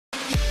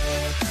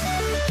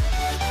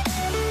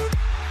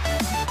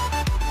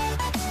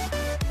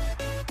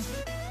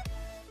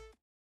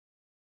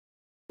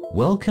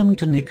Welcome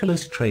to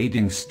Nicholas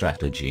Trading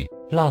Strategy.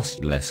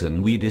 Last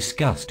lesson we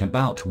discussed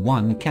about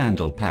one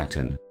candle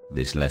pattern.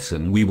 This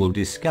lesson we will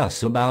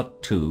discuss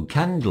about two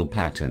candle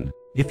pattern.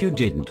 If you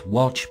didn't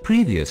watch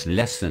previous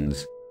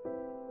lessons,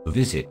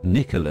 visit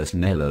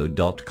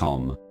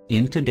nicholasnello.com.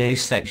 In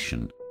today's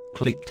section,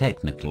 click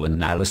Technical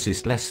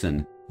Analysis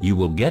Lesson. You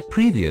will get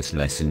previous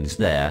lessons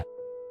there.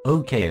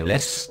 Okay,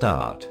 let's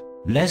start.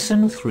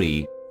 Lesson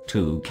 3,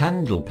 Two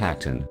Candle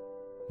Pattern.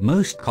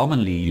 Most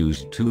commonly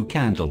used two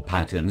candle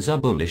patterns are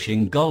bullish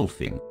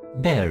engulfing,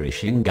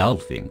 bearish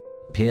engulfing,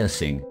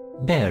 piercing,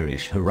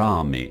 bearish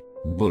harami,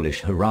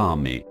 bullish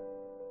harami,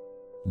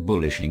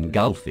 bullish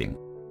engulfing.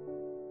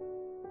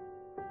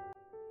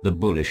 The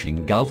bullish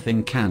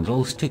engulfing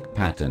candlestick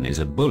pattern is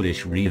a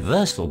bullish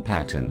reversal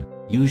pattern,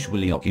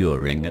 usually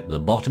occurring at the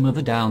bottom of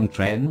a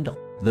downtrend.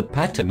 The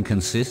pattern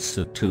consists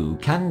of two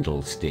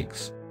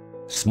candlesticks.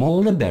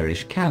 Smaller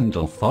bearish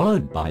candle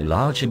followed by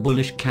larger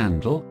bullish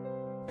candle.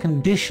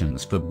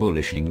 Conditions for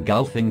bullish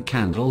engulfing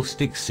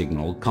candlestick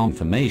signal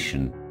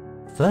confirmation.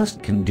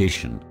 First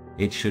condition,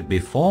 it should be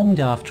formed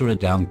after a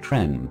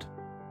downtrend.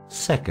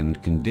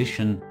 Second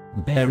condition,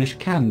 bearish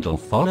candle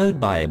followed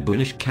by a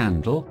bullish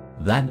candle.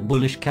 That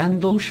bullish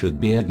candle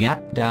should be a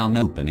gap down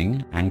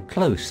opening and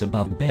close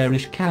above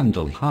bearish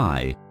candle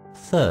high.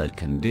 Third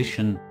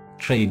condition,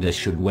 traders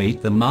should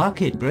wait the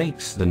market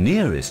breaks the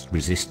nearest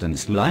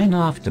resistance line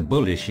after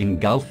bullish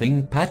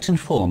engulfing pattern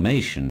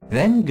formation,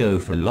 then go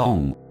for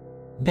long.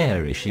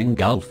 Bearish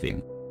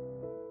engulfing.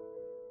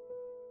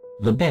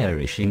 The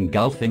bearish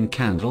engulfing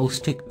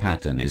candlestick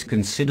pattern is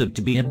considered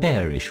to be a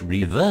bearish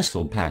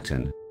reversal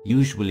pattern,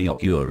 usually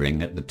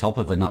occurring at the top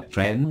of an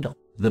uptrend.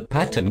 The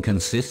pattern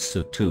consists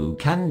of two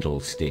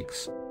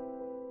candlesticks.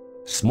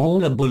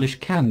 Smaller bullish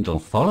candle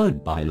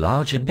followed by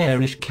larger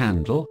bearish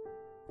candle.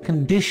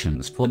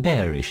 Conditions for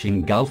bearish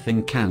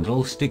engulfing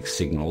candlestick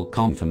signal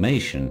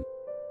confirmation.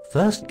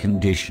 First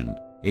condition,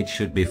 it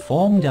should be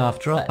formed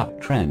after an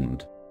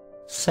uptrend.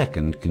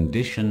 Second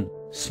condition,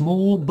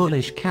 small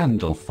bullish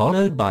candle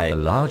followed by a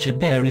larger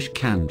bearish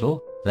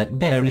candle. That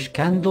bearish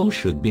candle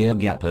should be a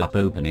gap up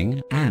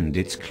opening and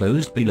it's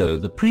closed below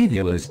the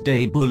previous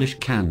day bullish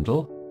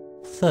candle.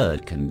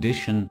 Third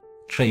condition,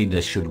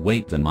 traders should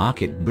wait the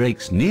market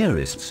breaks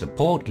nearest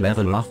support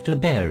level after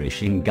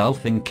bearish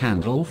engulfing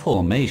candle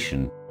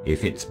formation.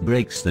 If it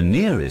breaks the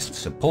nearest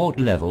support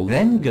level,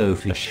 then go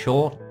for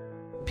short.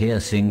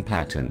 Piercing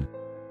pattern.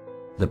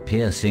 The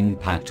piercing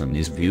pattern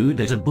is viewed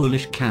as a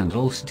bullish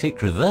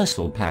candlestick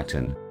reversal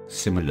pattern,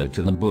 similar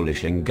to the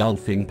bullish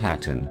engulfing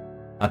pattern.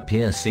 A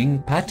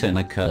piercing pattern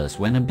occurs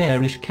when a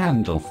bearish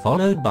candle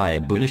followed by a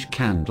bullish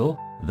candle.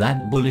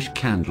 That bullish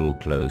candle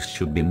close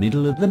should be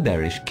middle of the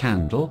bearish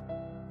candle.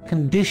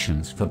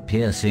 Conditions for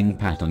piercing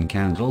pattern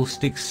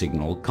candlestick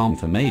signal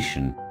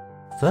confirmation.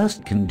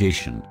 First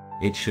condition,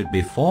 it should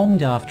be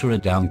formed after a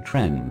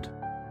downtrend.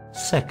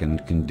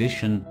 Second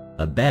condition,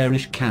 a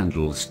bearish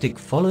candlestick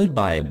followed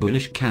by a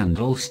bullish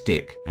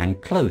candlestick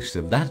and close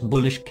of that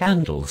bullish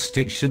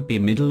candlestick should be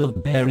middle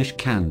of bearish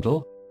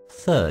candle.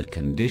 Third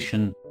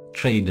condition,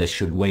 traders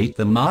should wait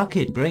the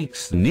market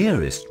breaks the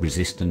nearest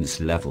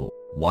resistance level.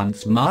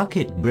 Once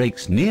market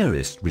breaks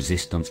nearest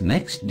resistance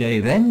next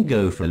day, then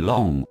go for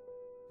long.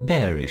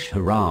 Bearish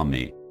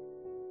harami.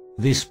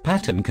 This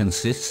pattern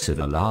consists of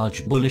a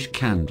large bullish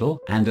candle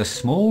and a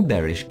small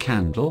bearish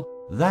candle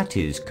that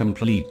is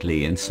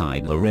completely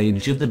inside the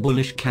range of the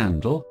bullish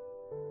candle.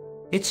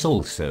 It's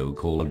also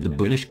called the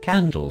bullish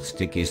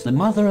candlestick is the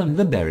mother and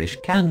the bearish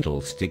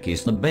candlestick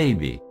is the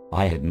baby.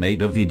 I had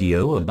made a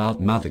video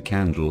about mother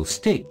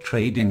candlestick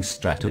trading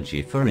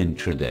strategy for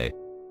intraday.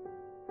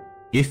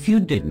 If you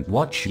didn't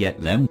watch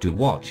yet, then to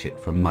watch it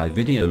from my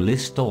video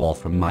list or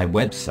from my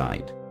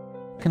website.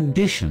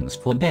 Conditions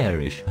for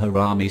bearish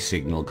harami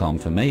signal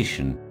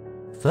confirmation.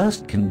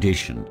 First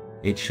condition,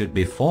 it should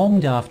be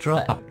formed after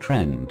an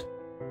uptrend.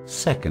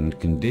 Second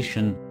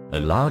condition, a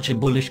larger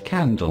bullish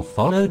candle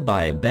followed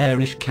by a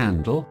bearish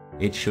candle.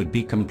 It should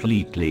be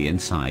completely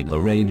inside the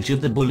range of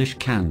the bullish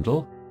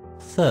candle.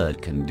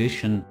 Third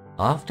condition,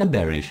 after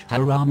bearish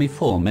harami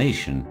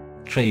formation,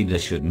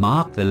 traders should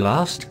mark the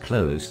last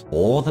close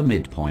or the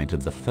midpoint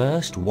of the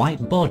first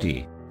white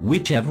body,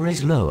 whichever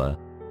is lower.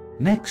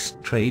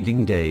 Next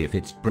trading day, if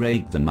it's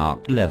break the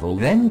marked level,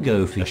 then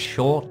go for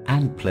short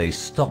and place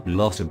stop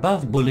loss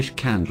above bullish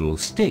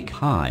candlestick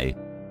high.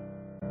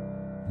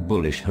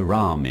 Bullish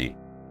harami.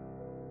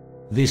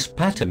 This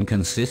pattern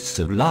consists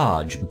of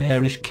large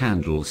bearish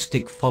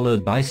candlestick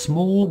followed by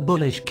small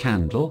bullish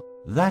candle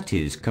that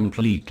is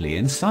completely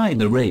inside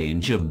the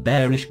range of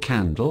bearish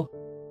candle.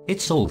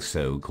 It's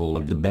also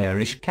called the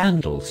bearish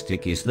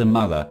candlestick is the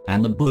mother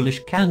and the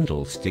bullish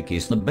candlestick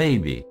is the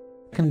baby.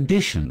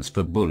 Conditions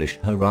for bullish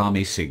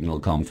harami signal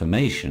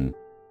confirmation.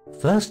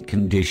 First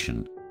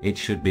condition, it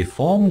should be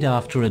formed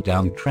after a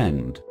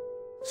downtrend.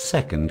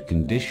 Second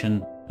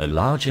condition, a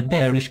larger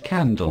bearish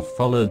candle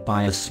followed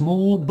by a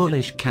small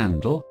bullish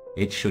candle.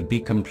 It should be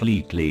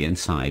completely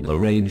inside the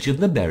range of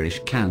the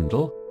bearish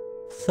candle.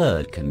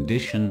 Third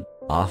condition,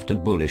 after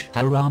bullish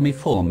harami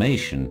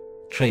formation,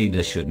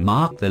 trader should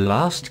mark the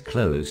last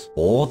close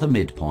or the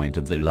midpoint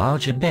of the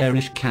larger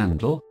bearish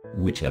candle,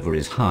 whichever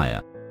is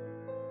higher.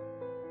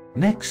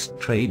 Next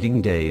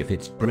trading day, if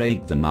it's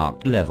break the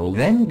marked level,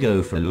 then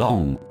go for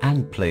long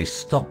and place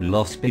stop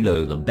loss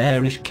below the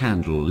bearish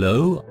candle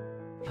low.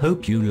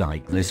 Hope you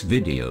like this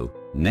video.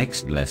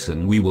 Next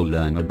lesson we will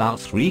learn about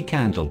 3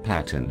 candle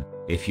pattern.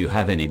 If you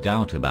have any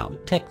doubt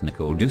about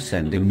technical, do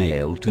send a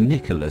mail to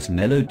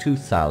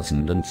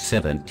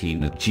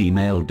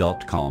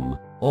nicholasnello2017@gmail.com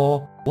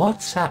or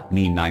WhatsApp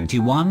me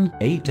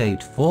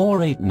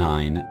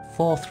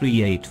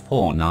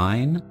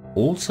 91-88489-43849.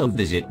 Also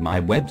visit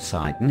my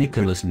website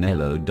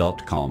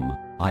nicholasnello.com.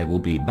 I will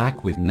be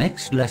back with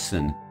next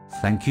lesson.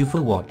 Thank you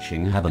for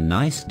watching. Have a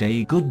nice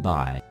day.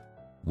 Goodbye.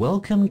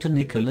 Welcome to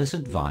Nicholas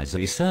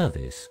Advisory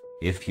Service.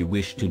 If you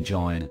wish to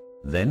join,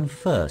 then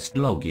first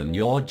log in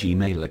your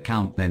Gmail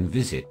account, then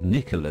visit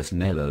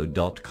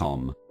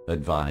nicholasnello.com,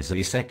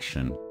 advisory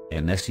section,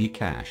 NSE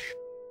Cash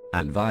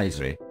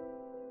Advisory.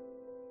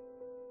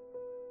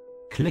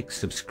 Click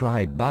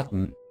subscribe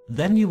button,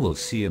 then you will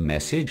see a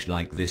message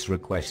like this: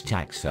 request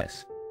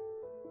access.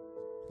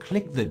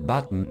 Click that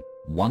button.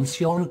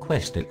 Once your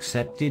request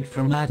accepted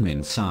from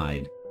admin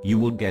side, you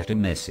will get a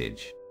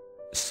message.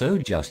 So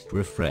just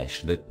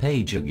refresh that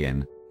page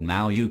again.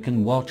 Now you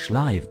can watch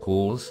live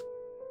calls.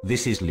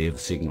 This is Live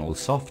Signal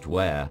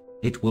software.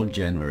 It will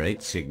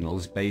generate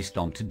signals based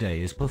on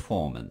today's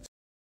performance.